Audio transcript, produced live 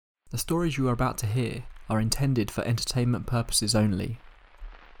The stories you are about to hear are intended for entertainment purposes only.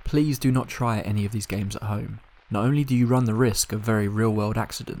 Please do not try any of these games at home. Not only do you run the risk of very real-world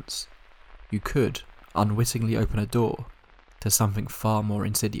accidents, you could unwittingly open a door to something far more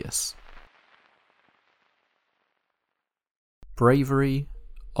insidious. Bravery,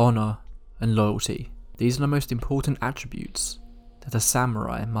 honour, and loyalty. These are the most important attributes that a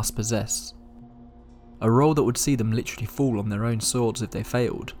samurai must possess. A role that would see them literally fall on their own swords if they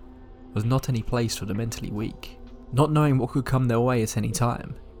failed was not any place for the mentally weak. Not knowing what could come their way at any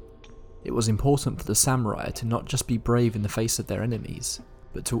time, it was important for the samurai to not just be brave in the face of their enemies,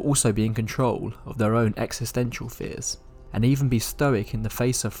 but to also be in control of their own existential fears, and even be stoic in the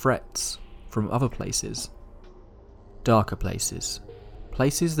face of threats from other places. Darker places.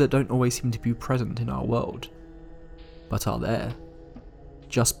 Places that don't always seem to be present in our world, but are there,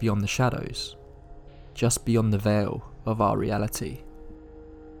 just beyond the shadows, just beyond the veil of our reality.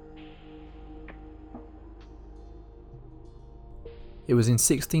 It was in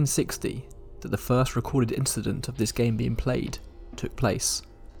 1660 that the first recorded incident of this game being played took place.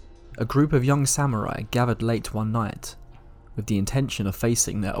 A group of young samurai gathered late one night with the intention of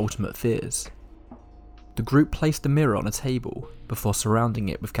facing their ultimate fears. The group placed a mirror on a table before surrounding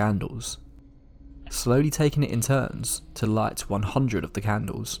it with candles, slowly taking it in turns to light 100 of the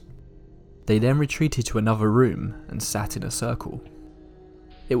candles. They then retreated to another room and sat in a circle.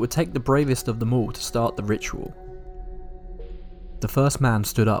 It would take the bravest of them all to start the ritual. The first man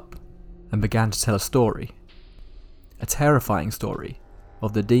stood up and began to tell a story, a terrifying story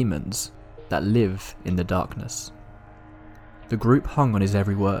of the demons that live in the darkness. The group hung on his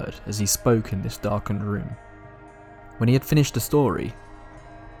every word as he spoke in this darkened room. When he had finished the story,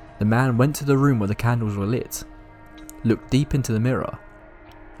 the man went to the room where the candles were lit, looked deep into the mirror,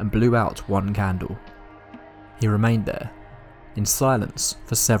 and blew out one candle. He remained there, in silence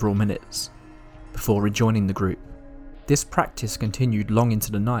for several minutes, before rejoining the group. This practice continued long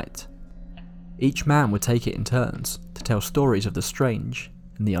into the night. Each man would take it in turns to tell stories of the strange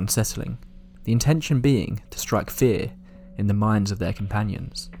and the unsettling, the intention being to strike fear in the minds of their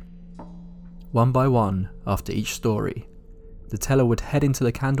companions. One by one, after each story, the teller would head into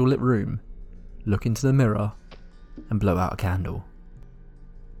the candlelit room, look into the mirror, and blow out a candle.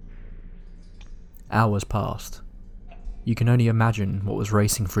 Hours passed. You can only imagine what was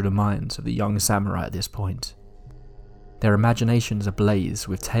racing through the minds of the young samurai at this point. Their imaginations ablaze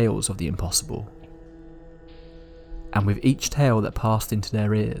with tales of the impossible. And with each tale that passed into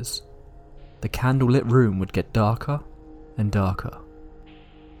their ears, the candlelit room would get darker and darker.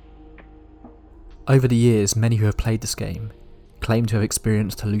 Over the years, many who have played this game claim to have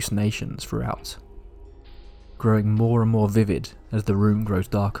experienced hallucinations throughout, growing more and more vivid as the room grows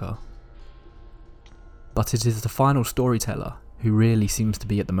darker. But it is the final storyteller who really seems to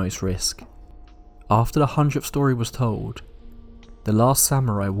be at the most risk. After the 100th story was told, the last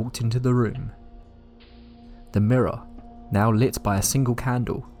samurai walked into the room. The mirror, now lit by a single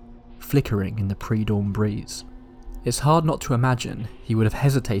candle, flickering in the pre-dawn breeze. It's hard not to imagine he would have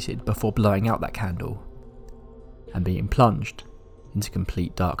hesitated before blowing out that candle, and being plunged into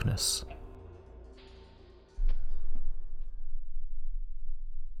complete darkness.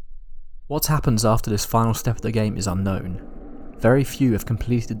 What happens after this final step of the game is unknown. Very few have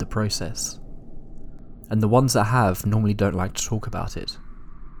completed the process, and the ones that have normally don't like to talk about it.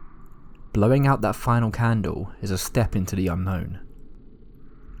 Blowing out that final candle is a step into the unknown.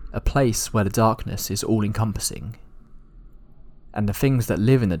 A place where the darkness is all-encompassing, and the things that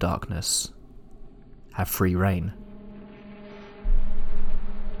live in the darkness have free reign.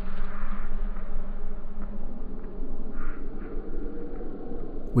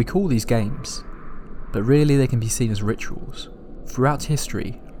 We call these games, but really they can be seen as rituals. Throughout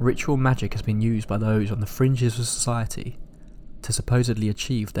history, ritual magic has been used by those on the fringes of society to supposedly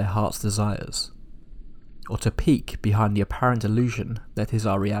achieve their heart's desires, or to peek behind the apparent illusion that is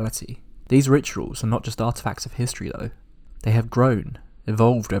our reality. These rituals are not just artifacts of history though. They have grown,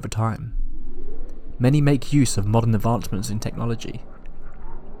 evolved over time. Many make use of modern advancements in technology,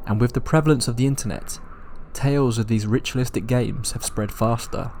 and with the prevalence of the internet, tales of these ritualistic games have spread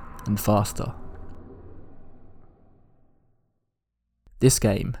faster and faster. This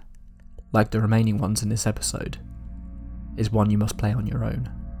game, like the remaining ones in this episode, is one you must play on your own.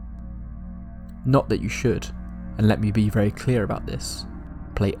 Not that you should, and let me be very clear about this,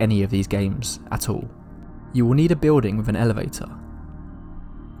 play any of these games at all. You will need a building with an elevator,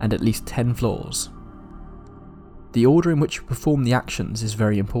 and at least 10 floors. The order in which you perform the actions is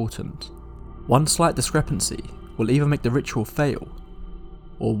very important. One slight discrepancy will either make the ritual fail,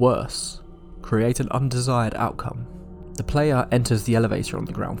 or worse, create an undesired outcome. The player enters the elevator on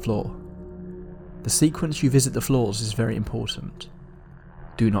the ground floor. The sequence you visit the floors is very important.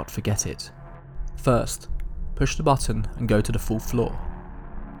 Do not forget it. First, push the button and go to the 4th floor.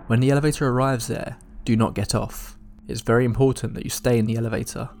 When the elevator arrives there, do not get off. It's very important that you stay in the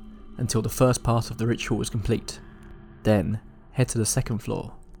elevator until the first part of the ritual is complete. Then, head to the 2nd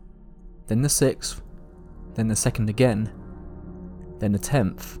floor. Then the 6th, then the 2nd again, then the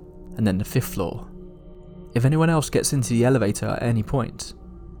 10th, and then the 5th floor. If anyone else gets into the elevator at any point,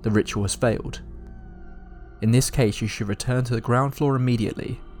 the ritual has failed. In this case, you should return to the ground floor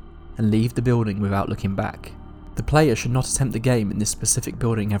immediately and leave the building without looking back. The player should not attempt the game in this specific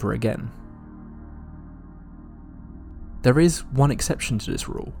building ever again. There is one exception to this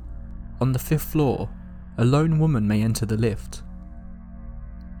rule. On the 5th floor, a lone woman may enter the lift.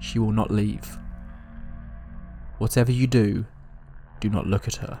 She will not leave. Whatever you do not look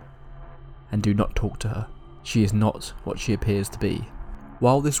at her, and do not talk to her. She is not what she appears to be.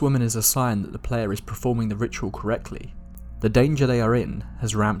 While this woman is a sign that the player is performing the ritual correctly, the danger they are in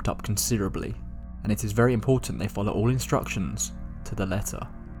has ramped up considerably, and it is very important they follow all instructions to the letter.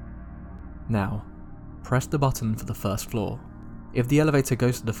 Now, press the button for the 1st floor. If the elevator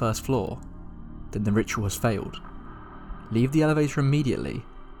goes to the 1st floor, then the ritual has failed. Leave the elevator immediately,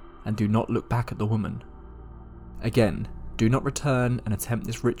 and do not look back at the woman. Again, do not return and attempt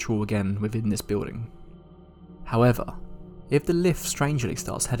this ritual again within this building. However, if the lift strangely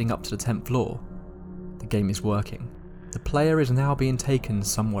starts heading up to the 10th floor, the game is working. The player is now being taken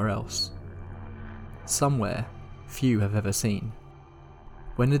somewhere else. Somewhere few have ever seen.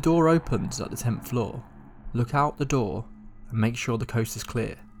 When the door opens at the 10th floor, look out the door and make sure the coast is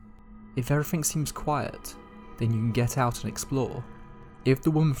clear. If everything seems quiet, then you can get out and explore. If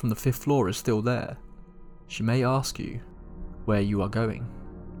the woman from the 5th floor is still there, she may ask you where you are going.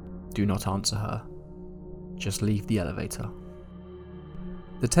 Do not answer her. Just leave the elevator.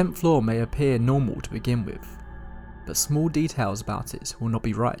 The 10th floor may appear normal to begin with, but small details about it will not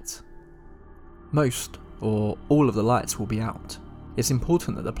be right. Most, or all of the lights will be out. It's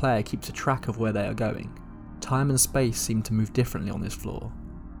important that the player keeps a track of where they are going. Time and space seem to move differently on this floor.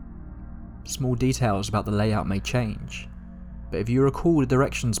 Small details about the layout may change, but if you recall the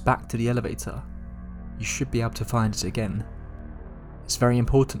directions back to the elevator, you should be able to find it again. It's very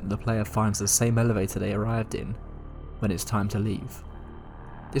important that the player finds the same elevator they arrived in when it's time to leave.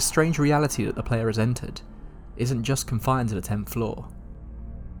 This strange reality that the player has entered isn't just confined to the 10th floor.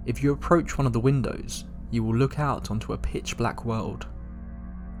 If you approach one of the windows, you will look out onto a pitch black world,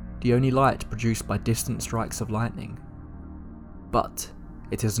 the only light produced by distant strikes of lightning. But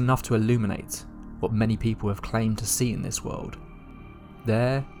it is enough to illuminate what many people have claimed to see in this world.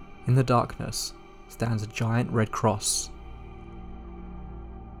 There, in the darkness, stands a giant red cross.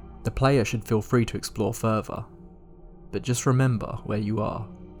 The player should feel free to explore further, but just remember where you are,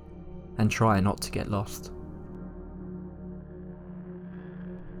 and try not to get lost.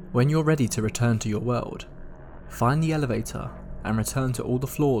 When you're ready to return to your world, find the elevator and return to all the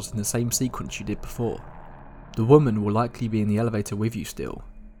floors in the same sequence you did before. The woman will likely be in the elevator with you still.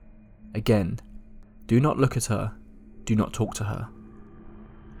 Again, do not look at her, do not talk to her.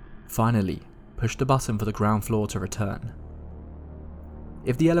 Finally, push the button for the ground floor to return.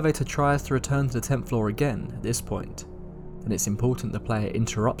 If the elevator tries to return to the 10th floor again at this point, then it's important the player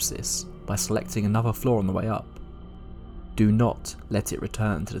interrupts this by selecting another floor on the way up. Do not let it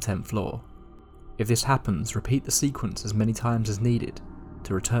return to the 10th floor. If this happens, repeat the sequence as many times as needed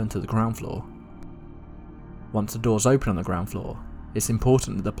to return to the ground floor. Once the doors open on the ground floor, it's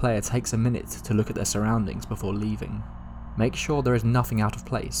important that the player takes a minute to look at their surroundings before leaving. Make sure there is nothing out of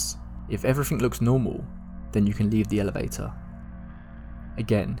place. If everything looks normal, then you can leave the elevator.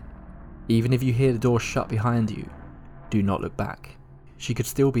 Again, even if you hear the door shut behind you, do not look back. She could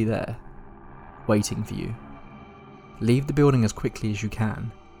still be there, waiting for you. Leave the building as quickly as you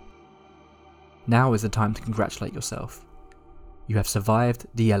can. Now is the time to congratulate yourself. You have survived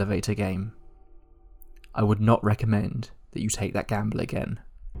the elevator game. I would not recommend that you take that gamble again.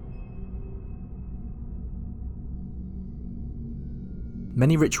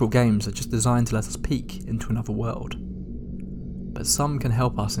 Many ritual games are just designed to let us peek into another world, but some can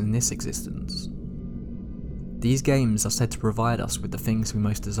help us in this existence. These games are said to provide us with the things we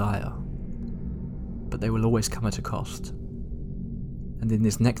most desire, but they will always come at a cost. And in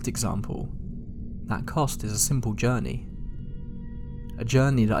this next example, that cost is a simple journey. A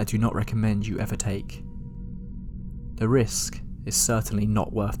journey that I do not recommend you ever take. The risk is certainly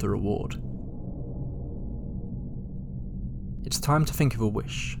not worth the reward. It's time to think of a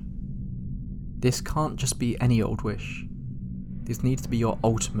wish. This can't just be any old wish. This needs to be your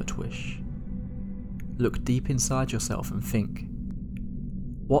ultimate wish. look deep inside yourself and think,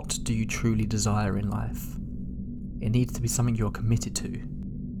 what do you truly desire in life? It needs to be something you're committed to,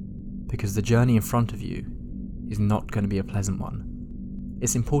 because the journey in front of you is not going to be a pleasant one.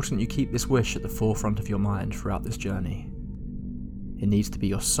 It's important you keep this wish at the forefront of your mind throughout this journey. It needs to be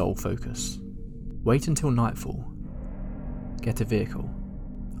your sole focus. Wait until nightfall. Get a vehicle.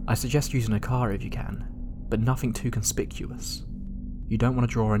 I suggest using a car if you can, but nothing too conspicuous. You don't want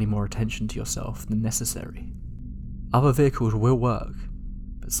to draw any more attention to yourself than necessary. Other vehicles will work,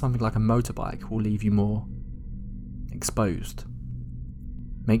 but something like a motorbike will leave you more exposed.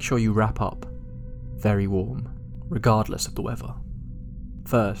 Make sure you wrap up very warm, regardless of the weather.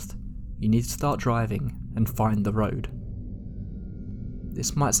 First, you need to start driving and find the road.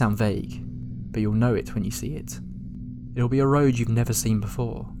 This might sound vague, but you'll know it when you see it. It'll be a road you've never seen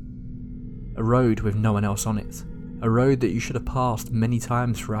before. A road with no one else on it. A road that you should have passed many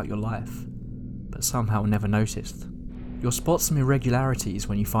times throughout your life, but somehow never noticed. You'll spot some irregularities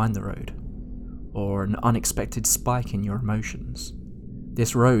when you find the road, or an unexpected spike in your emotions.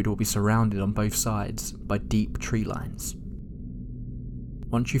 This road will be surrounded on both sides by deep tree lines.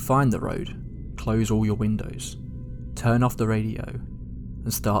 Once you find the road, close all your windows, turn off the radio,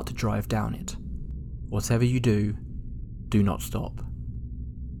 and start to drive down it. Whatever you do, do not stop.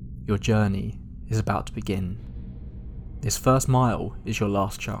 Your journey is about to begin. This first mile is your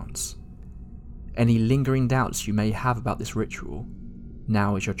last chance. Any lingering doubts you may have about this ritual,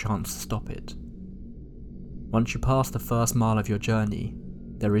 now is your chance to stop it. Once you pass the first mile of your journey,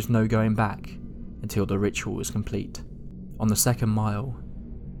 there is no going back until the ritual is complete. On the second mile,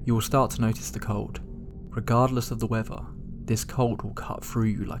 you will start to notice the cold. Regardless of the weather, this cold will cut through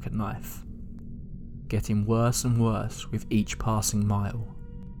you like a knife, getting worse and worse with each passing mile.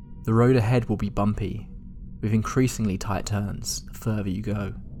 The road ahead will be bumpy, with increasingly tight turns the further you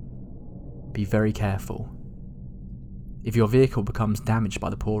go. Be very careful. If your vehicle becomes damaged by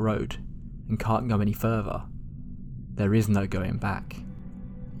the poor road and can't go any further, there is no going back.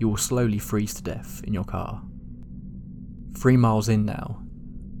 You will slowly freeze to death in your car. 3 miles in now,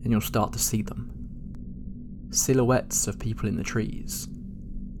 and you'll start to see them. Silhouettes of people in the trees,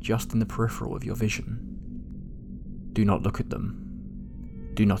 just in the peripheral of your vision. Do not look at them.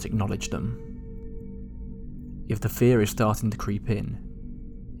 Do not acknowledge them. If the fear is starting to creep in,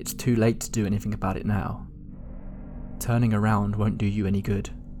 it's too late to do anything about it now. Turning around won't do you any good.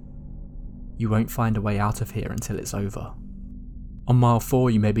 You won't find a way out of here until it's over. On mile 4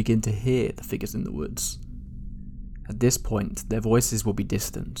 you may begin to hear the figures in the woods. At this point, their voices will be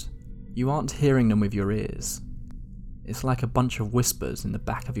distant. You aren't hearing them with your ears. It's like a bunch of whispers in the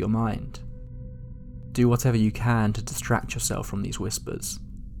back of your mind. Do whatever you can to distract yourself from these whispers.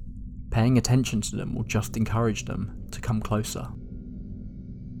 Paying attention to them will just encourage them to come closer.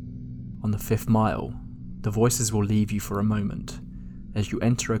 On the 5th mile, the voices will leave you for a moment as you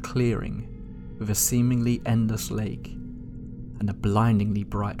enter a clearing with a seemingly endless lake and a blindingly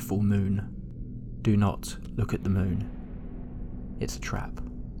bright full moon. Do not look at the moon. It's a trap.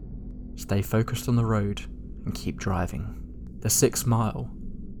 Stay focused on the road and keep driving. The 6th mile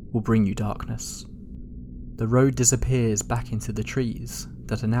will bring you darkness. The road disappears back into the trees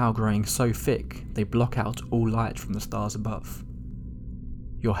that are now growing so thick they block out all light from the stars above.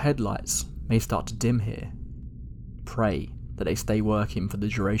 Your headlights may start to dim here. Pray that they stay working for the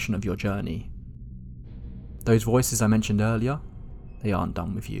duration of your journey. Those voices I mentioned earlier, they aren't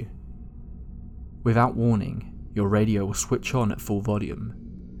done with you. Without warning, your radio will switch on at full volume,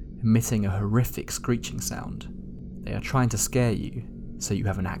 emitting a horrific screeching sound. They are trying to scare you so you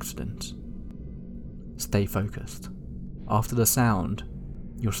have an accident. Stay focused. After the sound,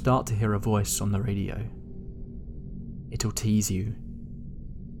 you'll start to hear a voice on the radio. It'll tease you,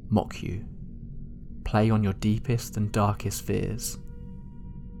 mock you, play on your deepest and darkest fears.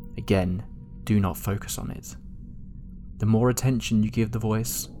 Again, do not focus on it. The more attention you give the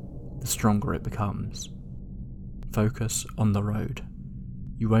voice, the stronger it becomes. Focus on the road.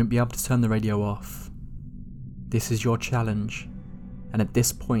 You won't be able to turn the radio off. This is your challenge, and at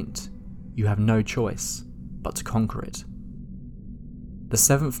this point, you have no choice but to conquer it. The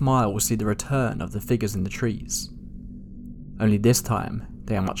 7th mile will see the return of the figures in the trees. Only this time,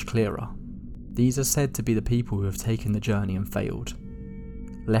 they are much clearer. These are said to be the people who have taken the journey and failed,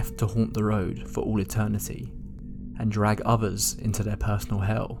 left to haunt the road for all eternity, and drag others into their personal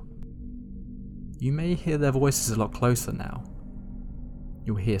hell. You may hear their voices a lot closer now.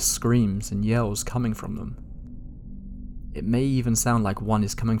 You'll hear screams and yells coming from them. It may even sound like one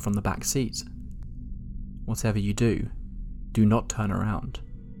is coming from the back seat. Whatever you do, do not turn around.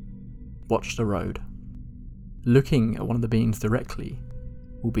 Watch the road. Looking at one of the beings directly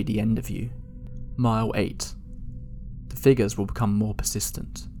will be the end of you. Mile 8. The figures will become more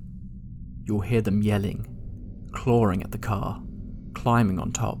persistent. You'll hear them yelling, clawing at the car, climbing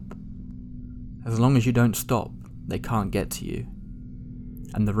on top. As long as you don't stop, they can't get to you.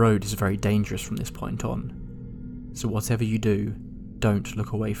 And the road is very dangerous from this point on, so whatever you do, don't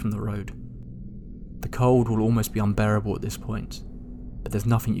look away from the road. The cold will almost be unbearable at this point, but there's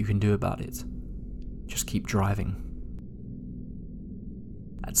nothing you can do about it. Just keep driving.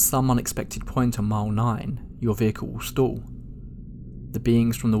 At some unexpected point on mile 9, your vehicle will stall. The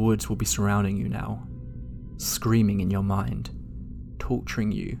beings from the woods will be surrounding you now, screaming in your mind,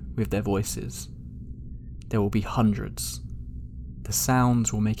 torturing you with their voices. There will be hundreds. The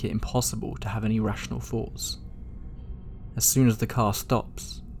sounds will make it impossible to have any rational thoughts. As soon as the car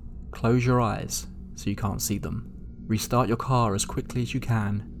stops, close your eyes so you can't see them. Restart your car as quickly as you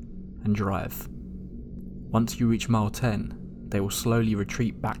can and drive. Once you reach mile 10, they will slowly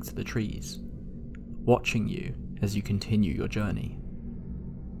retreat back to the trees, watching you as you continue your journey.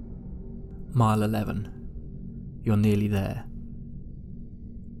 Mile 11. You're nearly there.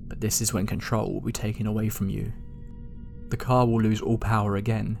 But this is when control will be taken away from you. The car will lose all power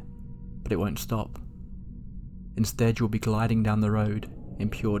again, but it won't stop. Instead, you'll be gliding down the road in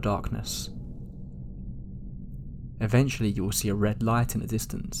pure darkness. Eventually, you will see a red light in the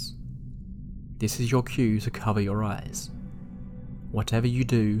distance. This is your cue to cover your eyes. Whatever you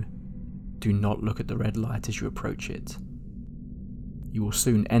do, do not look at the red light as you approach it. You will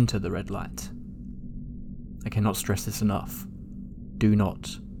soon enter the red light. I cannot stress this enough. Do not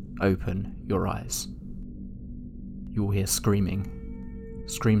open your eyes. You will hear screaming.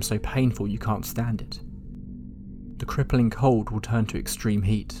 Screams so painful you can't stand it. The crippling cold will turn to extreme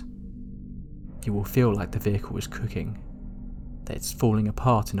heat. You will feel like the vehicle is cooking, that it's falling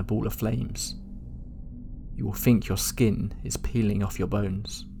apart in a ball of flames. You will think your skin is peeling off your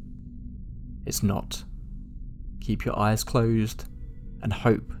bones. It's not. Keep your eyes closed and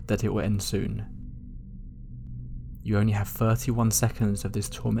hope that it will end soon. You only have 31 seconds of this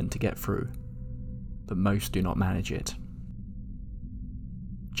torment to get through, but most do not manage it.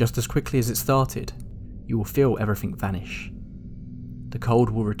 Just as quickly as it started, you will feel everything vanish. The cold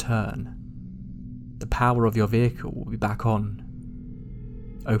will return. The power of your vehicle will be back on.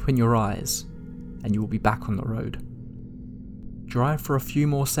 Open your eyes, and you will be back on the road. Drive for a few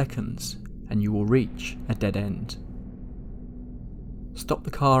more seconds, and you will reach a dead end. Stop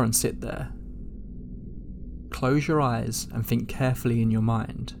the car and sit there. Close your eyes and think carefully in your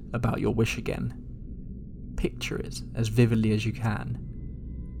mind about your wish again. Picture it as vividly as you can.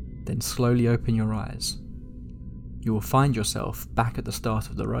 Then slowly open your eyes. You will find yourself back at the start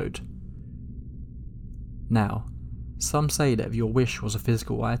of the road. Now, some say that if your wish was a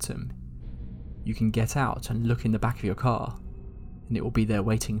physical item, you can get out and look in the back of your car, and it will be there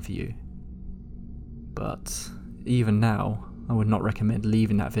waiting for you. But even now, I would not recommend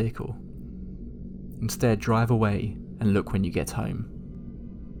leaving that vehicle. Instead, drive away and look when you get home.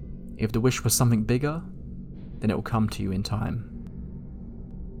 If the wish was something bigger, then it will come to you in time.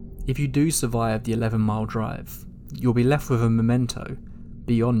 If you do survive the 11-mile drive, you'll be left with a memento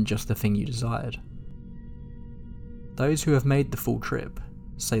beyond just the thing you desired. Those who have made the full trip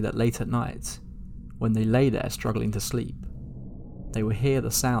say that late at night, when they lay there struggling to sleep, they will hear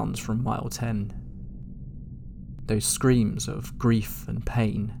the sounds from mile 10. Those screams of grief and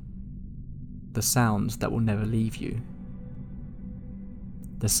pain. The sounds that will never leave you.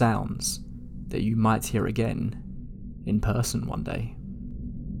 The sounds that you might hear again in person one day.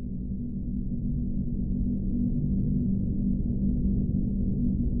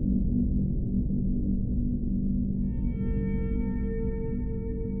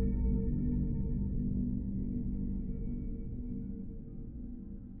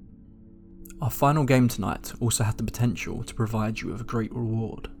 Our final game tonight also had the potential to provide you with a great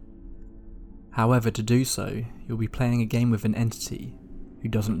reward. However, to do so, you'll be playing a game with an entity who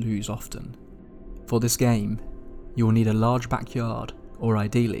doesn't lose often. For this game, you will need a large backyard, or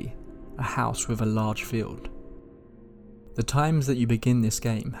ideally, a house with a large field. The times that you begin this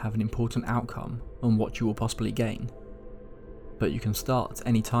game have an important outcome on what you will possibly gain, but you can start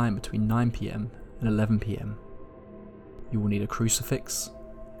any time between 9 PM and 11 PM. You will need a crucifix,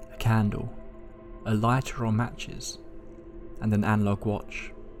 a candle, a lighter or matches, and an analog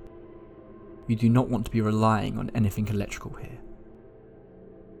watch. You do not want to be relying on anything electrical here.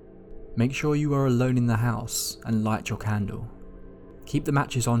 Make sure you are alone in the house and light your candle. Keep the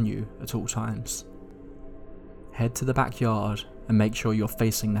matches on you at all times. Head to the backyard and make sure you're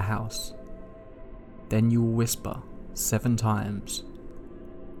facing the house. Then you will whisper 7 times,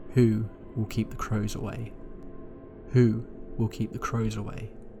 "Who will keep the crows away? Who will keep the crows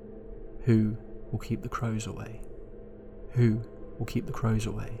away? Who will keep the crows away? Who will keep the crows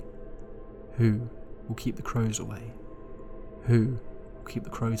away? Who will keep the crows away? Who will keep the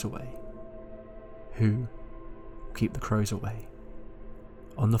crows away? Who will keep the crows away?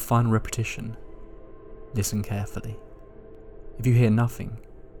 On the final repetition, listen carefully. If you hear nothing,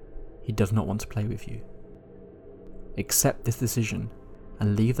 he does not want to play with you. Accept this decision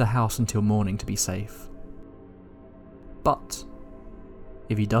and leave the house until morning to be safe. But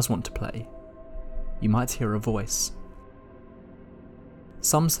if he does want to play, you might hear a voice.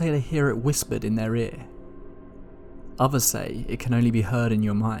 Some say they hear it whispered in their ear. Others say it can only be heard in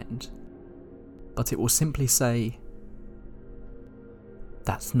your mind, but it will simply say,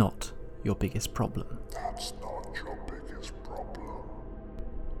 "That's not your biggest problem." That's not your biggest problem.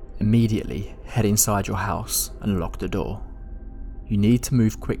 Immediately head inside your house and lock the door. You need to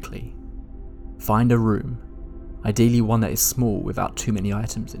move quickly. Find a room, ideally one that is small without too many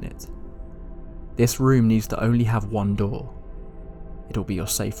items in it. This room needs to only have one door. It'll be your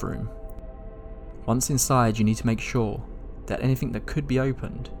safe room. Once inside, you need to make sure that anything that could be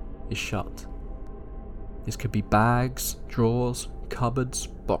opened is shut. This could be bags, drawers, cupboards,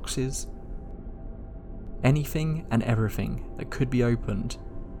 boxes. Anything and everything that could be opened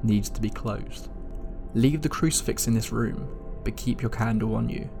needs to be closed. Leave the crucifix in this room, but keep your candle on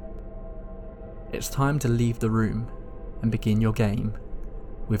you. It's time to leave the room and begin your game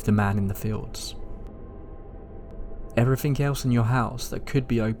with the man in the fields. Everything else in your house that could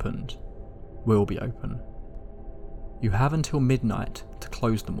be opened will be open. You have until midnight to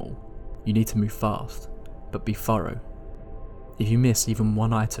close them all. You need to move fast, but be thorough. If you miss even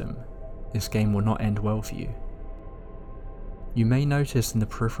one item, this game will not end well for you. You may notice in the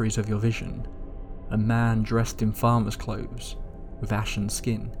peripheries of your vision a man dressed in farmer's clothes with ashen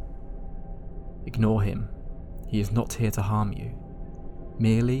skin. Ignore him. He is not here to harm you,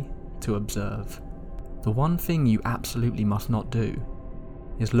 merely to observe. The one thing you absolutely must not do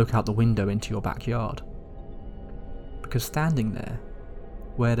is look out the window into your backyard, because standing there,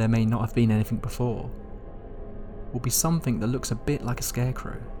 where there may not have been anything before, will be something that looks a bit like a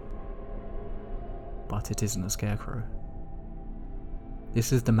scarecrow. But it isn't a scarecrow.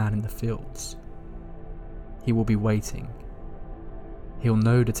 This is the man in the fields. He will be waiting. He'll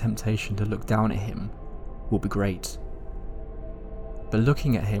know the temptation to look down at him will be great, but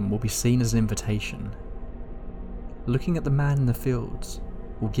looking at him will be seen as an invitation. Looking at the man in the fields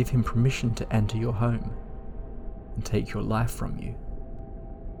will give him permission to enter your home and take your life from you.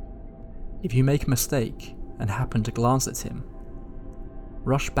 If you make a mistake and happen to glance at him,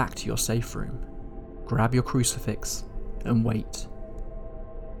 rush back to your safe room, grab your crucifix and wait.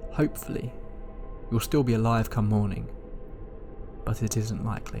 Hopefully, you'll still be alive come morning, but it isn't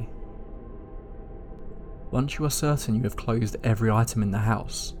likely. Once you are certain you have closed every item in the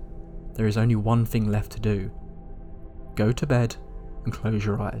house, there is only one thing left to do. Go to bed and close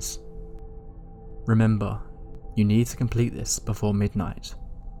your eyes. Remember, you need to complete this before midnight.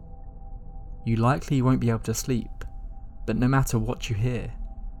 You likely won't be able to sleep, but no matter what you hear,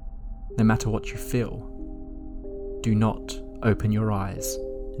 no matter what you feel, do not open your eyes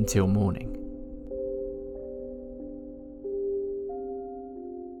until morning.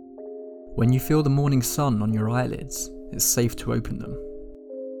 When you feel the morning sun on your eyelids, it's safe to open them.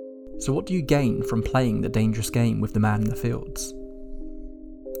 So what do you gain from playing the dangerous game with the man in the fields?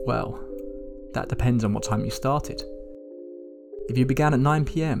 Well, that depends on what time you started. If you began at 9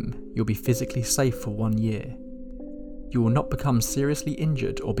 PM, you'll be physically safe for 1 year. You will not become seriously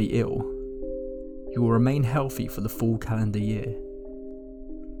injured or be ill. You will remain healthy for the full calendar year.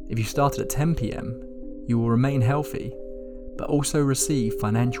 If you started at 10 PM, you will remain healthy, but also receive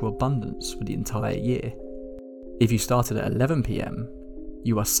financial abundance for the entire year. If you started at 11 PM,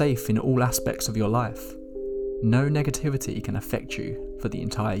 you are safe in all aspects of your life. No negativity can affect you for the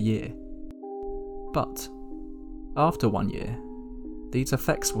entire year. But after 1 year, these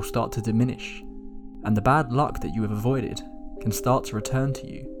effects will start to diminish, and the bad luck that you have avoided can start to return to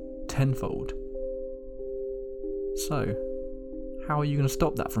you tenfold. So, how are you going to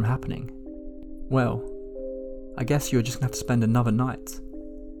stop that from happening? Well, I guess you're just going to have to spend another night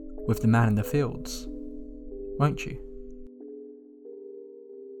with the man in the fields, won't you?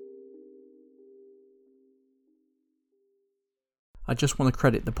 I just want to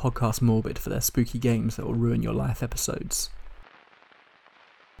credit the podcast Morbid for their spooky games that will ruin your life episodes.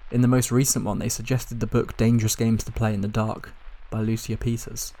 In the most recent one, they suggested the book Dangerous Games to Play in the Dark by Lucia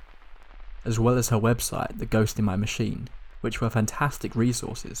Peters, as well as her website, The Ghost in My Machine, which were fantastic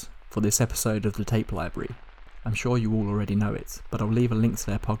resources for this episode of the Tape Library. I'm sure you all already know it, but I'll leave a link to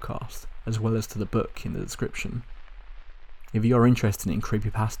their podcast, as well as to the book in the description. If you're interested in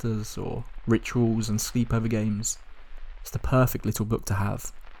creepypastas or rituals and sleepover games, it's the perfect little book to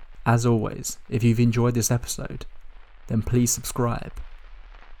have. As always, if you've enjoyed this episode, then please subscribe.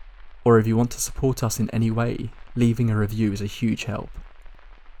 Or if you want to support us in any way, leaving a review is a huge help.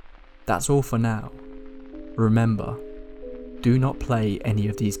 That's all for now. Remember, do not play any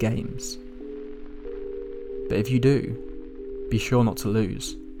of these games. But if you do, be sure not to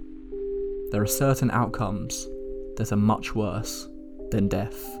lose. There are certain outcomes that are much worse than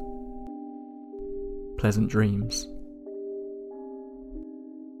death. Pleasant dreams.